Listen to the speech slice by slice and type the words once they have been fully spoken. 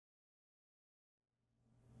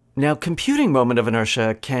Now, computing moment of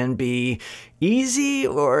inertia can be easy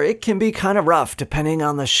or it can be kind of rough depending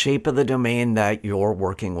on the shape of the domain that you're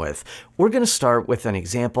working with. We're going to start with an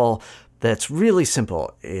example that's really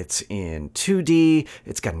simple. It's in 2D,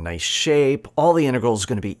 it's got a nice shape, all the integrals are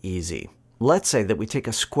going to be easy. Let's say that we take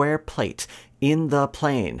a square plate in the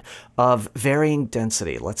plane of varying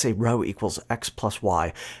density. Let's say rho equals x plus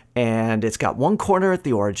y, and it's got one corner at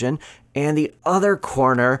the origin and the other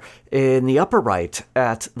corner in the upper right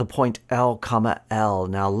at the point L, comma L.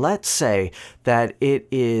 Now let's say that it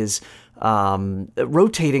is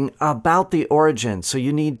rotating about the origin. So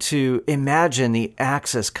you need to imagine the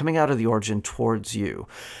axis coming out of the origin towards you.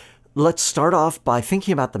 Let's start off by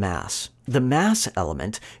thinking about the mass. The mass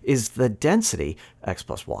element is the density, x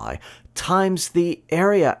plus y, times the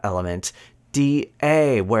area element,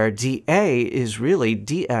 dA, where dA is really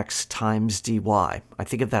dx times dy. I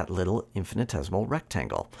think of that little infinitesimal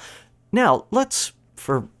rectangle. Now, let's,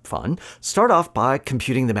 for fun, start off by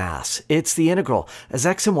computing the mass. It's the integral as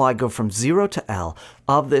x and y go from 0 to L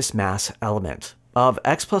of this mass element of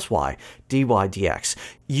x plus y dy dx.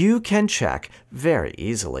 You can check very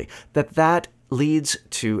easily that that leads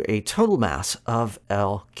to a total mass of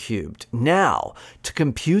L cubed. Now, to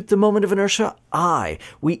compute the moment of inertia I,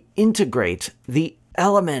 we integrate the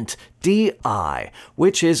element di,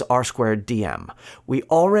 which is r squared dm. We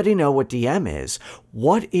already know what dm is.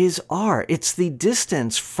 What is r? It's the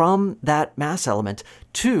distance from that mass element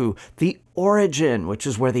to the origin, which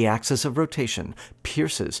is where the axis of rotation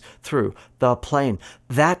pierces through the plane.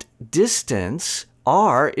 That distance,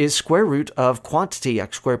 r, is square root of quantity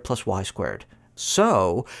x squared plus y squared.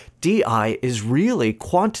 So di is really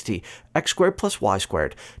quantity x squared plus y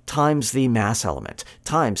squared times the mass element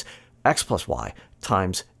times x plus y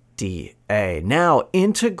times dA. Now,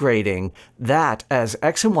 integrating that as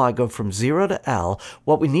x and y go from 0 to L,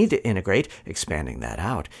 what we need to integrate, expanding that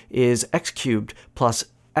out, is x cubed plus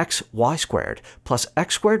xy squared plus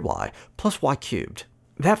x squared y plus y cubed.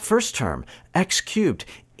 That first term, x cubed,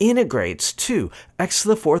 integrates to x to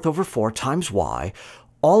the fourth over 4 times y.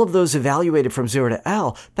 All of those evaluated from 0 to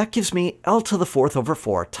L, that gives me L to the fourth over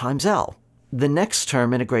 4 times L. The next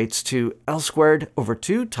term integrates to L squared over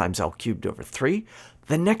 2 times L cubed over 3.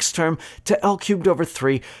 The next term to L cubed over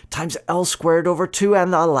 3 times L squared over 2.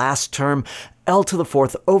 And the last term, L to the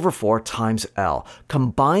fourth over 4 times L.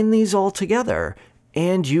 Combine these all together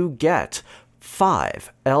and you get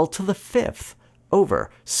 5 L to the fifth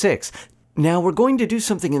over 6. Now we're going to do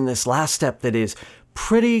something in this last step that is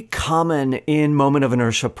pretty common in moment of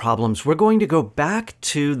inertia problems. We're going to go back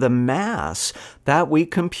to the mass that we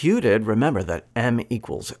computed. Remember that m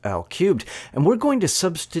equals L cubed. And we're going to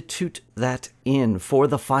substitute that in for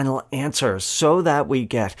the final answer so that we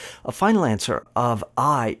get a final answer of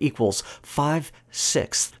I equals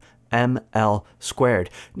 5/6 ml squared.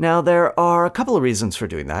 Now, there are a couple of reasons for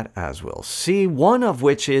doing that, as we'll see, one of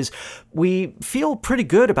which is we feel pretty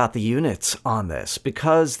good about the units on this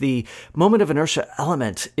because the moment of inertia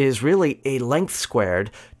element is really a length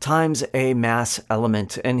squared times a mass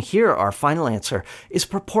element. And here our final answer is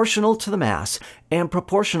proportional to the mass and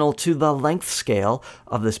proportional to the length scale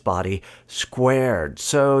of this body squared.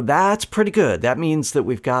 So that's pretty good. That means that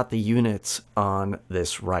we've got the units on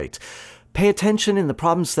this right. Pay attention in the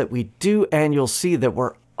problems that we do, and you'll see that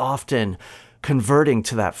we're often converting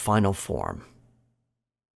to that final form.